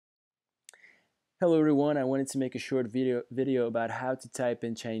Hello everyone, I wanted to make a short video about how to type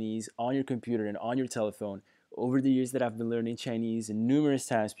in Chinese on your computer and on your telephone. Over the years that I've been learning Chinese, and numerous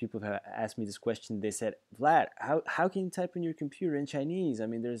times people have asked me this question. They said, Vlad, how can you type in your computer in Chinese? I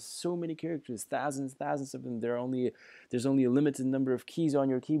mean, there's so many characters, thousands of them. There's only a limited number of keys on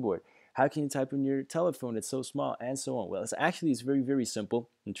your keyboard. How can you type in your telephone? It's so small, and so on. Well, it's very simple.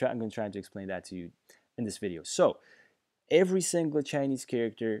 I'm going to try to explain that to you in this video. So, every single Chinese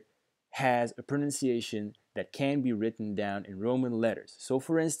character has a pronunciation that can be written down in Roman letters. So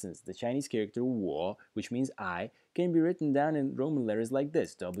for instance, the Chinese character 我, which means I, can be written down in Roman letters like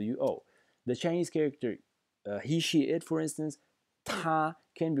this, W-O. The Chinese character he, she, it, for instance, 他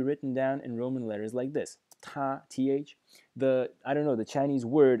can be written down in Roman letters like this, 他, T-H. The Chinese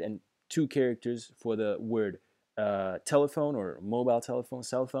word and two characters for the word telephone or mobile telephone,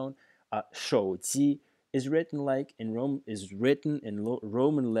 cell phone, 手机, is written in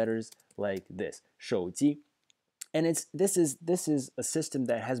Roman letters like this, 手机. And this is a system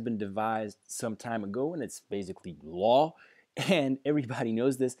that has been devised some time ago, and it's basically law, and everybody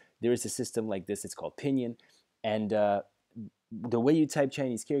knows this. There is a system like this. It's called pinyin, and the way you type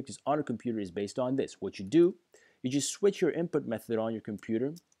Chinese characters on a computer is based on this. What you do, you just switch your input method on your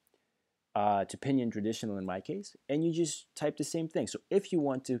computer to pinyin traditional in my case, and you just type the same thing. So if you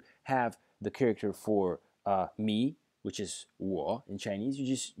want to have the character for me, which is 我 in Chinese,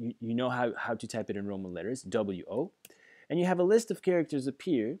 you know how to type it in Roman letters, W-O, and you have a list of characters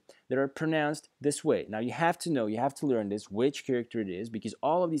appear that are pronounced this way. Now you have to learn this, which character it is, because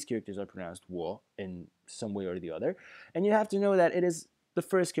all of these characters are pronounced 我 in some way or the other, and you have to know that it is the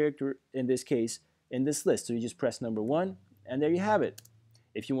first character in this case in this list. So you just press number 1, and there you have it.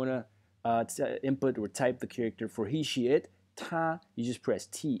 If you want to input or type the character for he, she, it, 他, you just press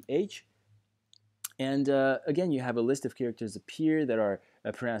TH. And again, you have a list of characters appear that are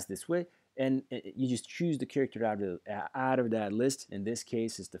pronounced this way, and you just choose the character out of that list. In this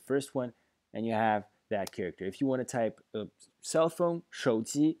case, it's the first one, and you have that character. If you want to type cell phone, 手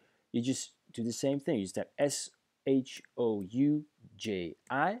机, you just do the same thing. You just type S-H-O-U-J-I,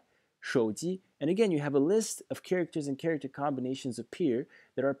 手机, and again, you have a list of characters and character combinations appear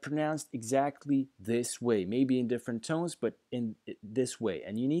that are pronounced exactly this way, maybe in different tones, but in this way.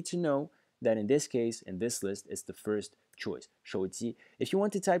 And you need to know that in this case, in this list, it's the first choice, 手机. If you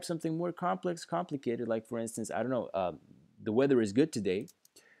want to type something more complicated, like for instance, I don't know, the weather is good today.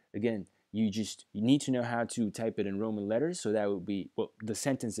 Again, you need to know how to type it in Roman letters. So that would be, well, the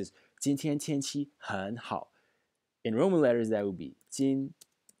sentence is 今天天气很好. In Roman letters, that would be 今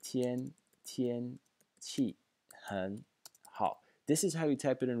天天气很好. This is how you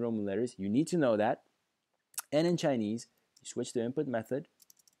type it in Roman letters. You need to know that. And in Chinese, you switch the input method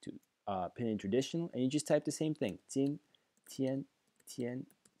to pinyin traditional, and you just type the same thing, 今天天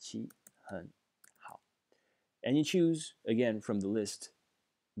气很好. And you choose, again, from the list,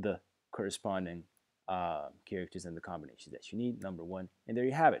 the corresponding characters and the combinations that you need, number 1, and there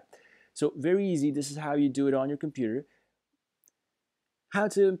you have it. So very easy. This is how you do it on your computer. How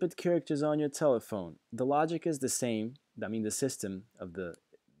to input characters on your telephone. The logic is the same. I mean, the system of the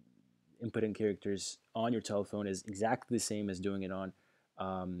inputting characters on your telephone is exactly the same as doing it on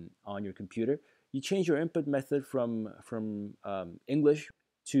your computer. You change your input method from English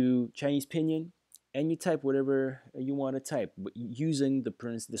to Chinese pinyin, and you type whatever you want to type, but using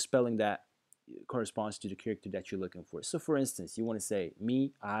the spelling that corresponds to the character that you're looking for. So for instance, you want to say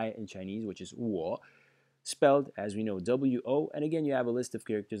me, I in Chinese, which is 我, spelled as we know W-O, and again you have a list of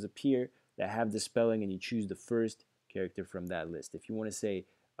characters appear that have the spelling, and you choose the first character from that list. If you want to say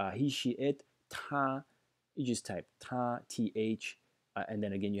he, she, it, 他, you just type 他, T-H, and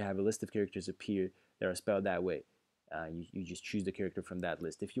then again you have a list of characters appear that are spelled that way. You just choose the character from that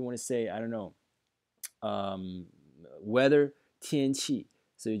list. If you want to say, I don't know, weather, 天气,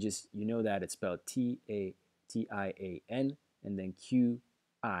 so you know that it's spelled T-A-T-I-A-N and then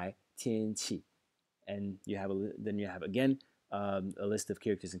Q-I, 天气. And then you have again a list of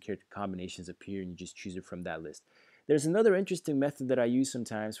characters and character combinations appear, and you just choose it from that list. There's another interesting method that I use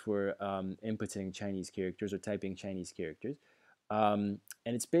sometimes for inputting Chinese characters or typing Chinese characters. And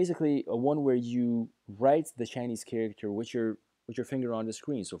it's basically one where you write the Chinese character with your finger on the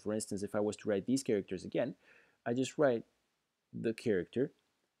screen. So for instance, if I was to write these characters again, I just write the character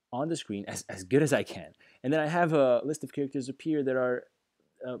on the screen as good as I can. And then I have a list of characters appear that are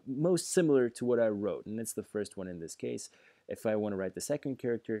most similar to what I wrote, and it's the first one in this case. If I want to write the second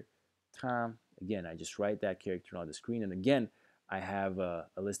character, Tom, again, I just write that character on the screen, and again, I have a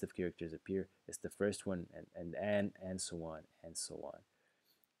list of characters appear. It's the first one, and so on, and so on.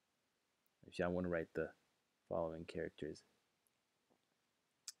 If I want to write the following characters,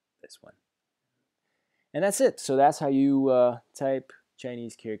 this one, And that's it. So that's how you type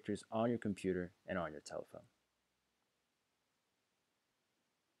Chinese characters on your computer and on your telephone.